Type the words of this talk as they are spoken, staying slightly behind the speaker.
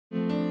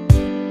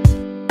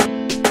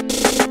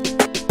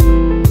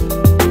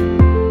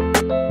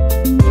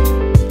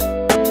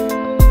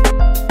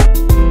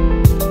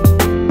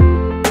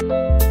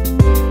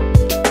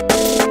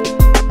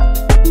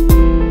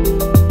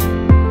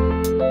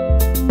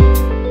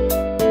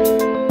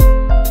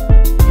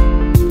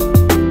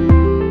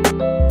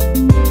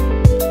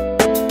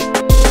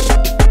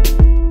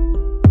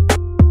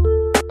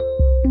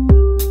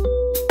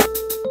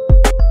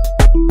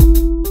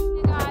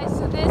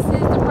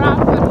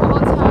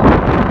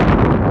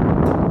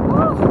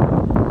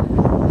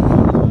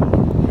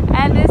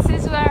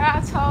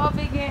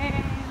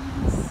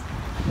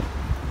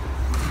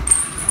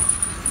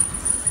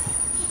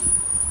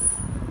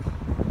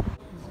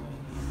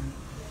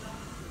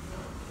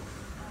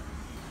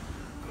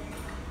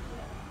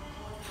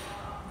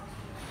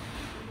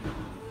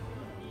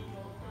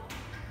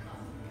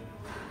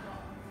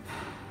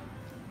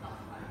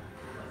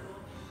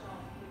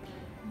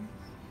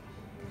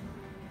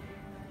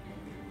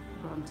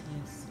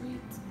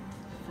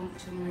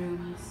function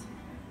rooms.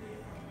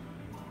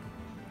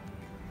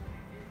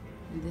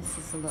 And this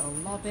is a little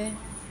lobby.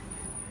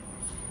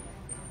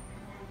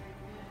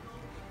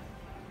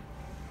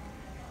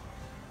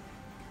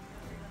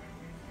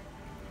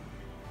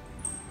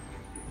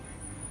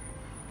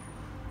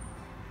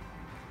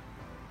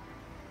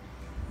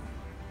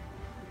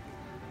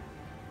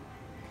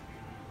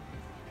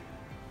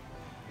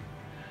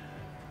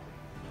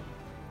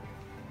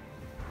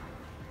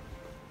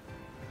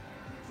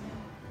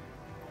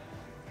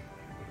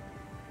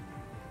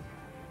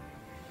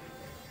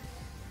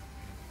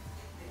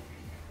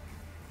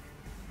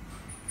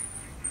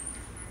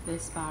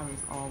 This bar is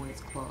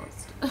always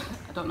closed.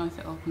 I don't know if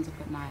it opens up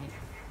at night,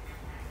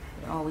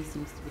 but it always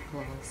seems to be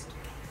closed.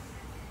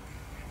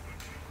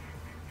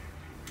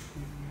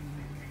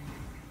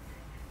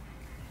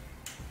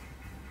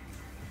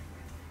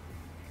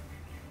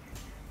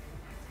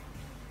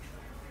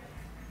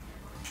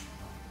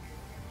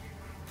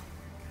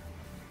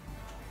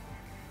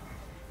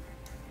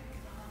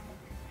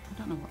 I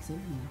don't know what's in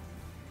here.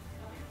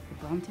 The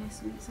Bronte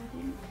sweets, I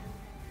think.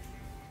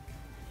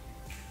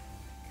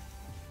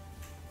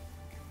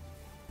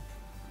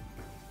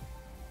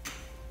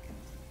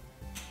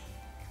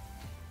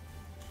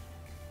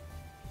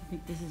 I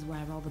think this is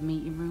where all the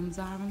meeting rooms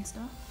are and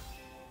stuff.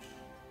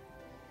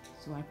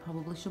 So I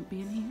probably shouldn't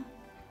be in here,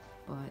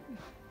 but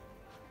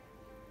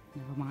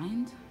never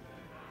mind.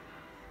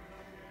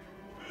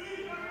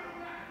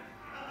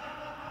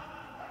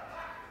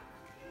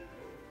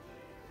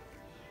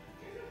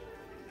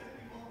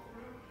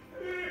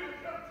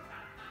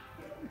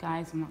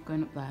 Guys, I'm not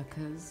going up there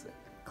because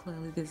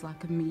clearly there's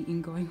like a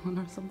meeting going on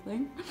or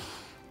something.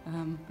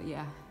 But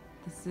yeah,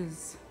 this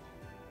is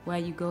where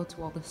you go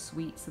to all the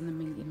suites and the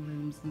meeting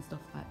rooms and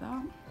stuff like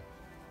that.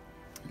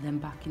 And then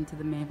back into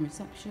the main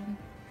reception.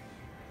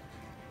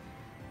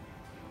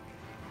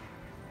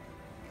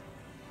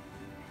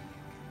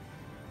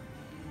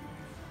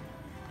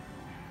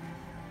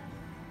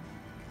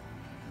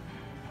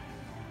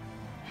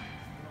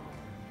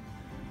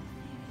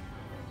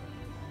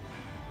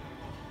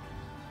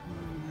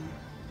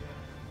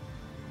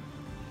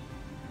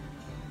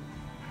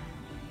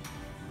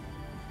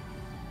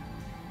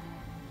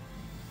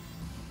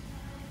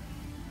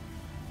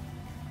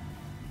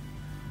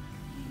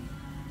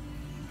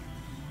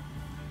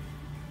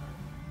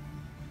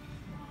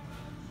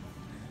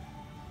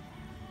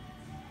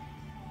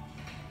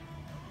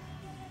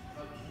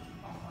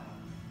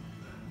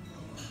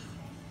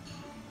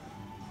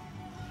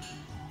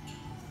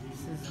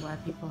 This is where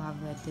people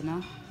have their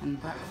dinner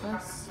and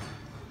breakfast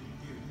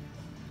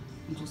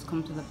and just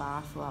come to the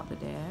bar throughout the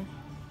day.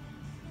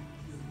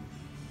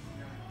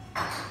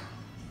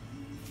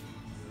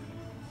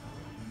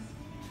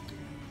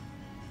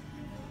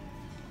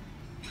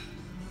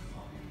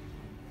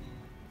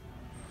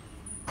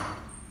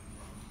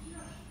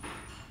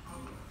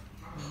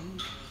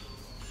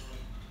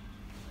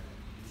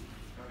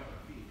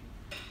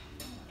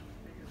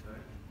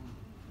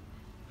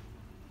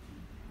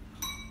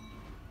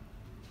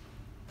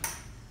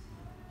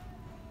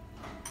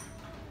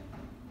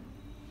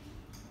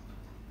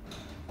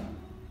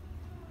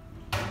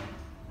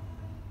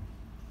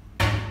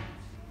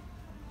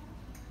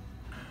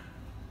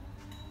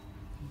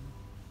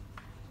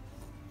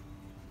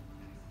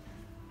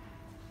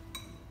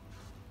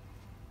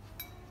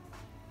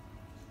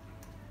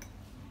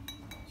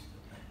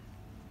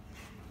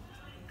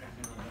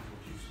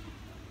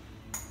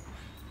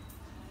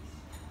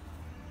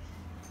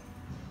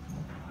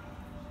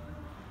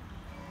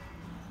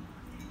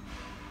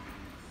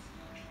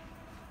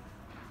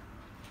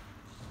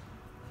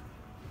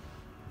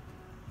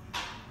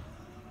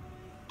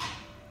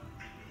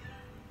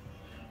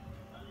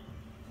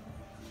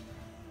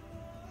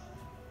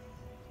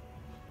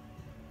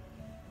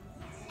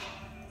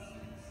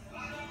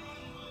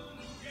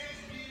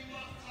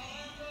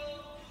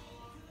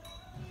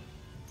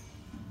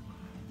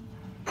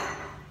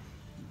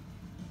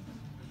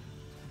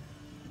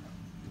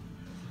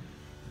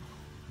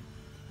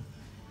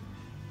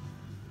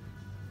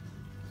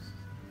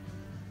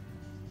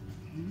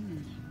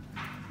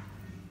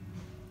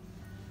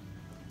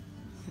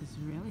 This is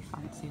really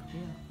fancy up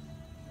here.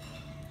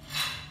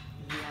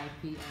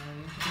 VIP area.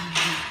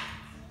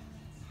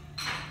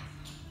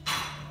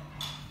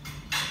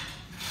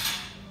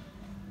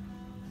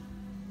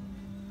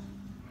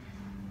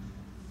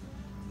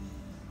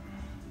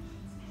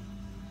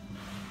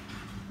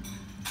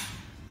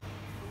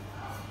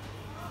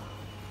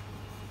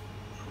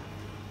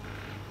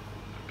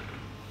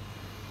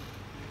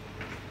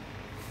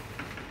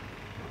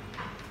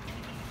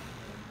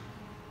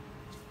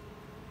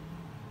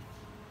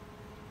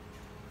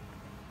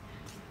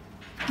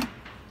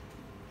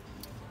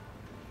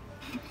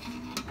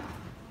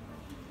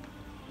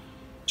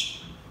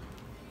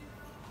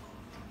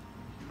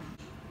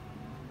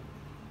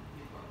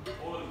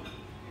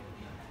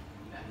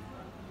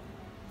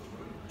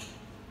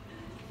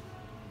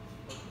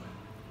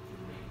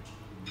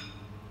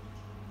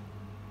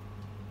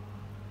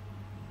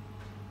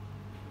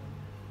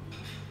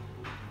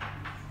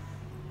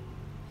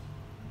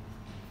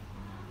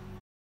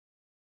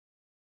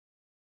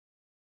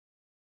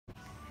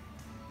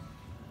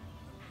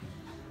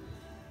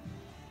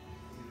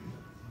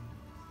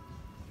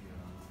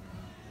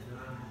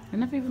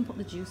 never even put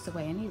the juice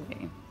away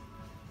anyway.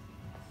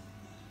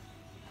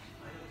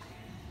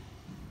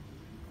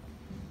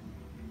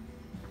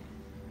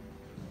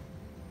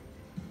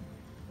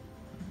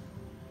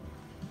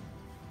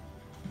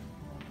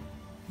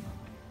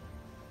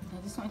 I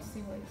just wanted to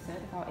see what it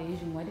said about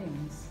Asian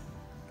weddings.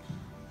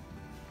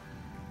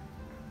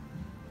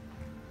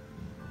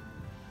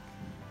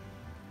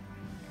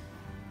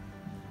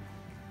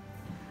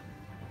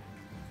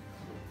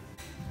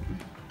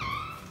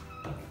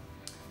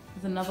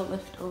 There's another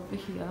lift over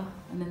here,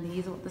 and then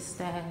these are what the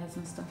stairs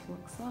and stuff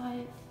looks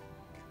like.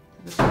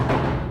 To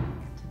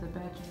the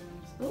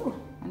bedrooms. Oh,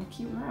 and a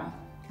cute mirror.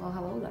 Well,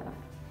 hello there.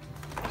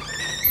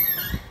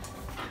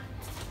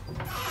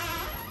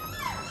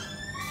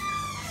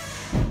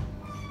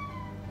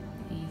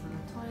 These are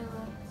the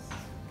toilets.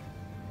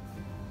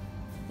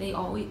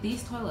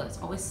 These toilets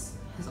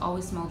has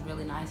always smelled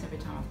really nice every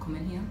time I've come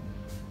in here.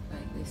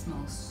 Like, they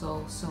smell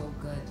so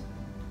good.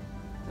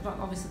 They're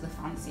not obviously the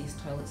fanciest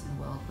toilets in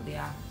the world, but they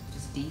are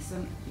just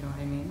decent, you know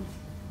what I mean?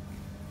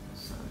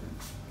 So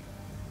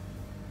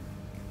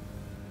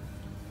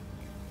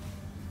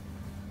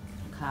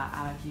I can't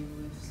argue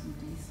with some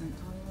decent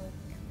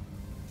toilets.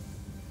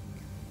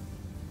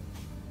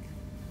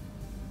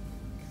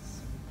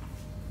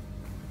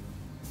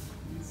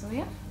 And so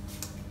yeah,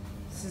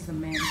 this is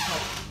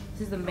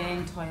the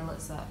main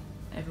toilets that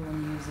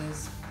everyone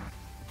uses.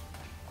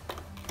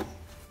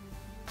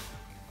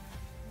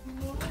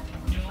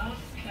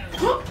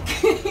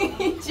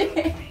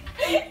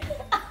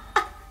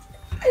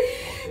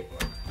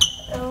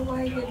 Oh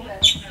my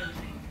goodness.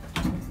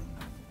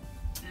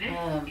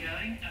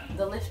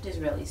 The lift is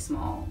really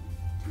small,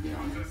 to be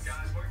honest.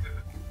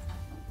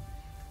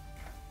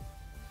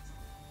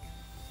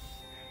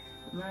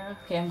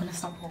 Okay, I'm gonna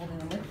stop holding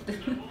the lift.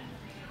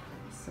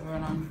 So we're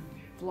on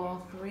floor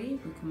 3.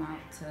 We come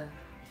out to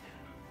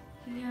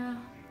here.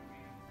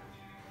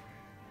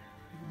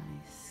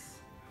 Nice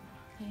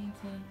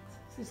paintings.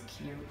 This is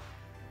cute.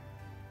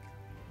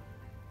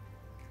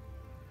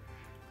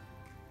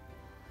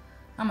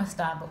 I'm a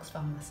Starbucks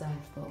fan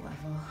myself, but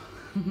whatever.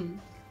 And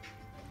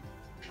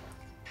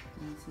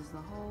this is the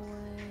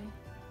hallway.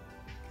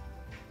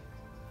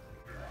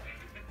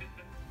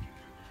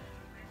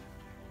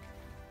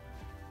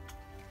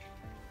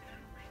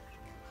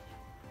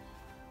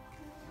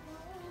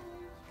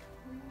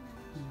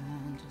 And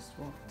then just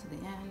walk to the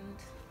end.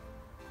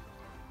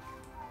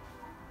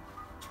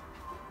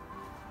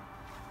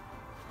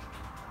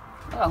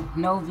 Oh,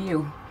 no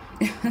view.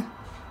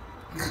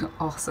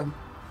 Awesome.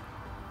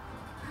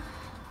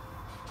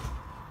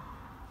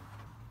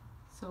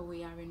 So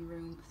we are in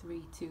room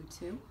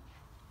 322.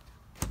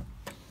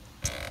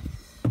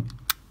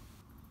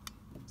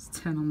 Let's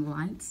turn on the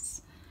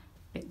lights.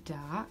 Bit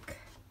dark.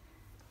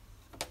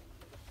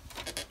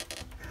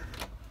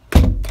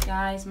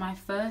 Guys, my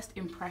first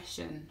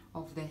impression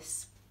of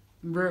this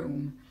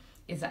room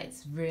is that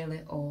it's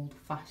really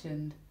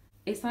old-fashioned.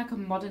 It's like a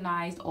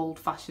modernized,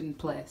 old-fashioned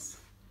place.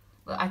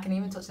 Look, I can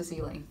even touch the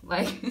ceiling.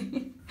 Like,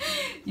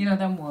 you know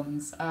them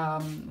ones.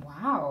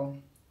 Wow.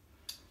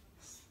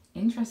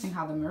 Interesting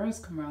how the mirrors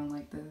come around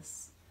like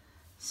this.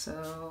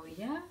 So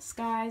yes,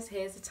 guys,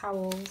 here's the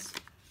towels.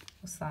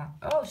 What's that?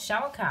 Oh,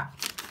 shower cap.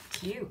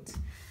 Cute.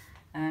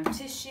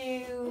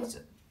 Tissues.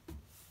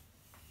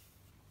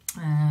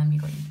 You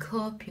got your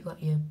cup, you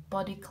got your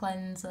body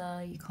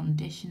cleanser, your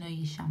conditioner,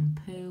 your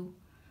shampoo,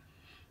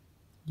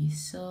 your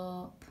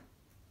soap,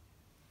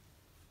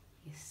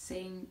 your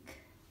sink,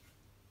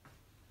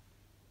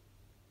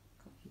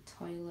 got your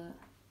toilet,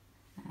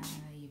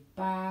 your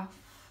bath.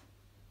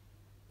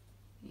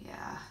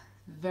 Yeah,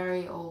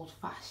 very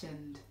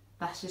old-fashioned.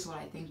 That's just what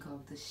I think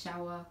of, the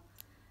shower.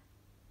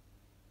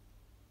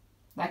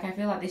 Like, I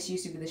feel like this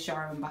used to be the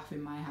shower and bath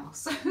in my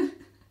house.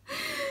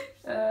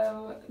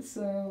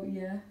 So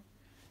yeah,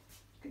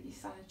 got your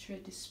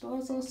sanitary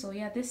disposal. So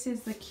yeah, this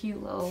is the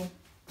cute little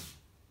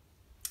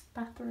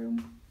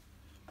bathroom.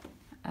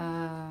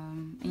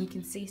 And you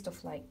can see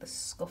stuff like the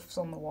scuffs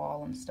on the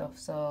wall and stuff.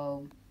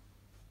 So,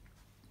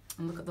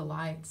 and look at the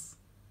lights.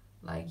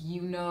 Like,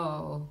 you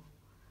know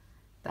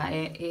that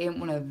it ain't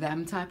one of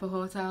them type of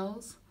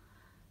hotels.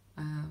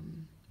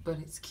 But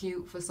it's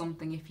cute for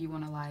something if you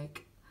want to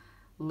like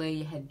lay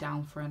your head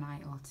down for a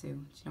night or two. Do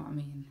you know what I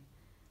mean?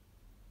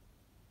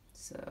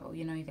 So,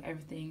 you know, you get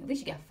everything. At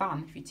least you get a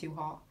fan if you're too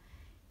hot.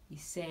 You're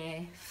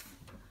safe.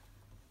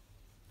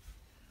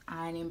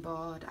 Ironing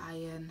board,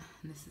 iron.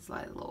 And this is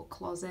like a little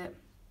closet.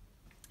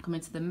 Come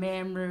into the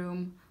main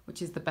room,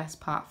 which is the best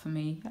part for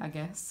me, I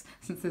guess,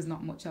 since there's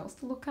not much else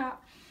to look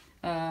at.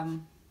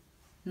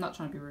 Not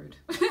trying to be rude.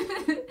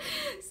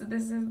 So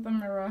this is the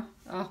mirror.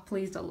 Oh,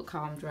 please don't look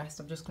how I'm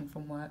dressed. I've just come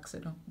from work, so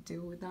don't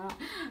deal with that.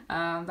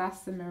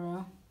 That's the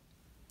mirror.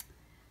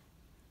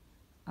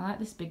 I like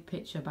this big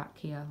picture back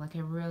here. Like, I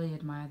really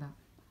admire that.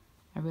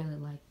 I really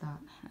like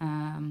that.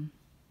 And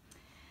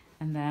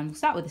then we'll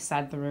start with the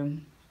side of the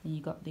room. And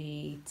you got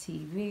the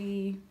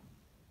TV.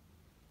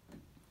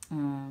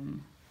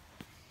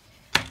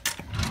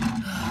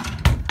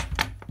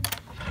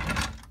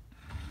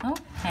 Oh,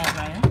 hair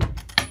dryer.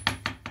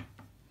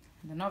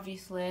 then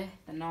obviously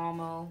the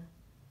normal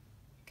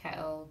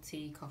kettle,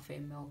 tea, coffee,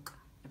 milk,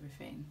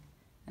 everything.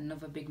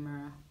 Another big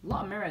mirror. A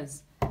lot of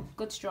mirrors.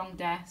 Good strong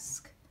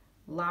desk,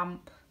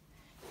 lamp,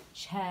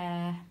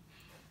 chair,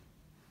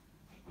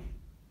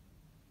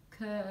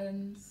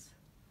 curtains.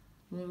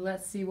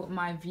 Let's see what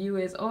my view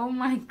is. Oh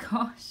my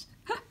gosh.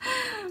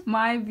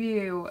 My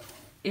view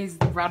is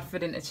the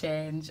Bradford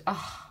interchange.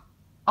 Oh,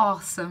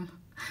 awesome.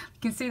 You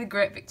can see the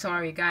Great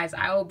Victoria, guys.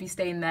 I will be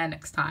staying there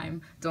next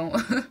time. Don't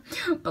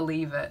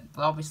believe it.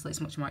 But obviously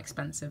it's much more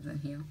expensive than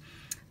here.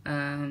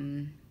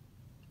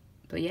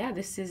 But yeah,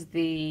 this is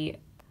the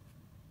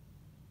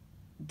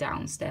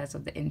downstairs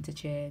of the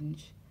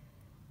interchange.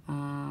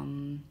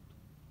 And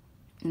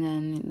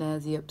then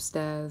there's the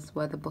upstairs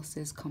where the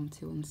buses come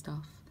to and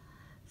stuff.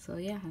 So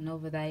yeah, and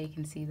over there you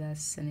can see there's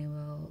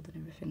Cineworld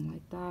and everything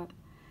like that.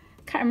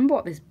 Can't remember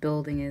what this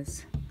building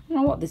is. I don't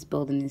know what this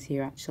building is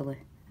here actually.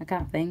 I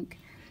can't think.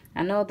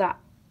 I know that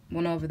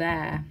one over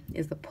there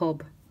is the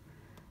pub.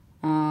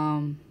 But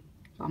I'm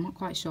not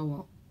quite sure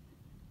what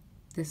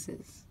this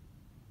is.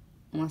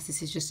 Unless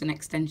this is just an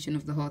extension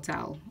of the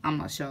hotel. I'm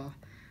not sure.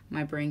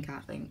 My brain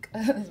can't think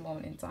at this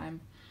moment in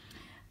time.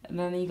 And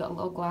then you got a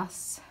little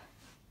glass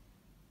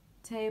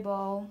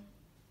table,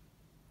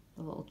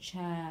 a little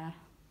chair,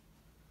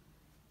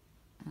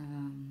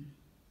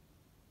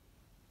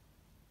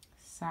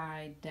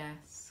 side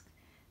desk.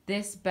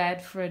 This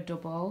bed for a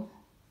double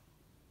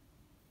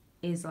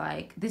is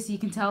like this. You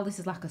can tell this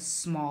is like a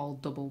small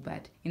double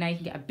bed. You know, you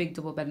can get a big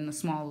double bed and a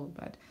small double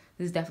bed.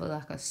 This is definitely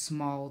like a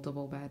small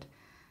double bed.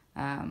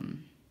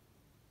 And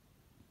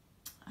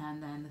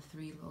then the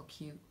three little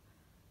cute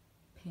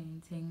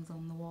paintings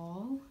on the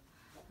wall.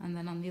 And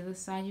then on the other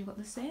side you've got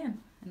the same,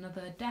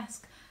 another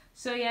desk.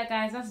 So yeah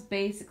guys, that's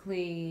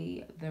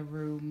basically the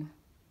room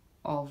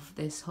of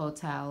this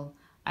hotel.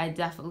 I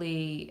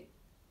definitely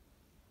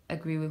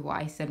agree with what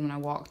I said when I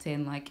walked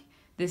in. Like,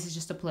 this is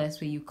just a place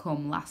where you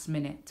come last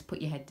minute to put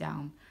your head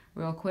down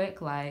real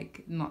quick,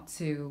 like not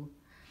too...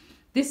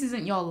 This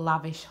isn't your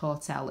lavish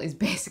hotel is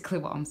basically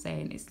what I'm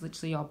saying. It's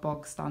literally your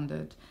bog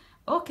standard,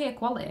 okay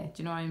quality,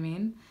 do you know what I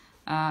mean?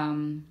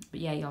 But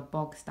yeah, your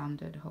bog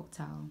standard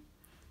hotel.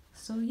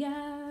 So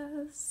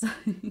yes.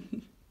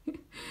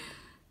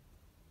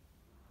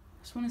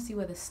 Just want to see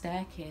where the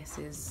staircase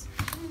is.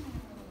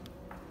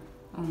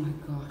 Oh my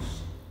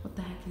gosh, what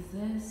the heck is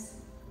this?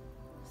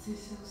 This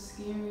is so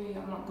scary.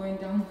 I'm not going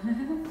down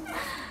there.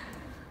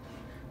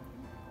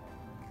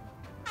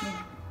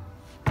 Yeah.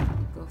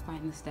 Go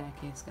find the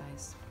staircase,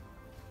 guys,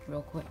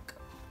 real quick,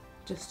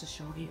 just to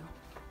show you.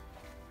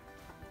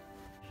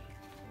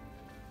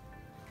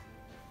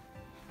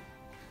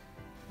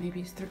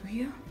 Maybe it's through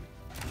here.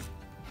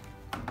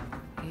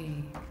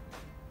 Hey.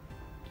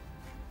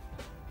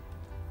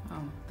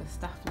 Oh, the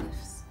staff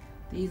lifts.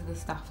 These are the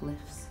staff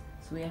lifts.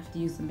 So we have to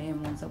use the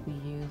main ones that we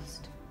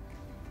used.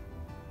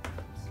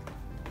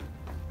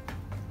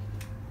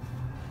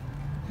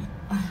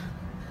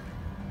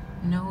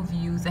 No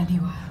views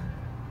anywhere.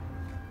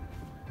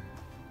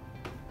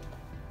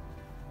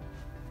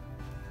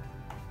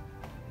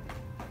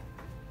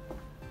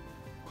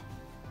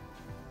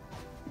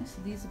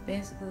 So these are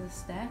basically the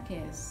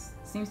staircase.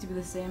 Seems to be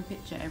the same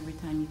picture every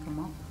time you come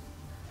up.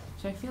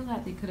 So I feel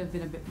like they could have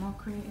been a bit more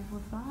creative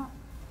with that.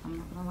 I'm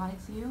not gonna lie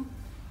to you.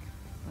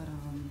 But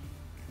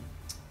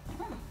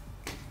yeah.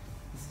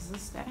 This is the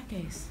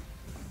staircase.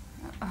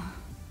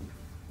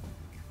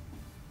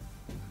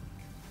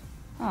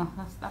 Oh,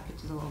 that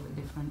picture's a little bit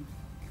different,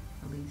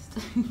 at least.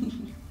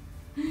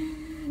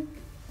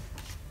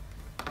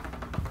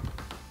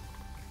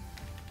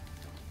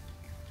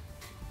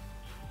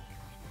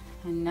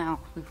 And now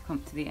we've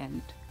come to the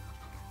end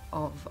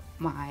of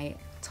my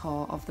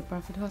tour of the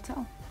Bradford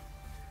Hotel.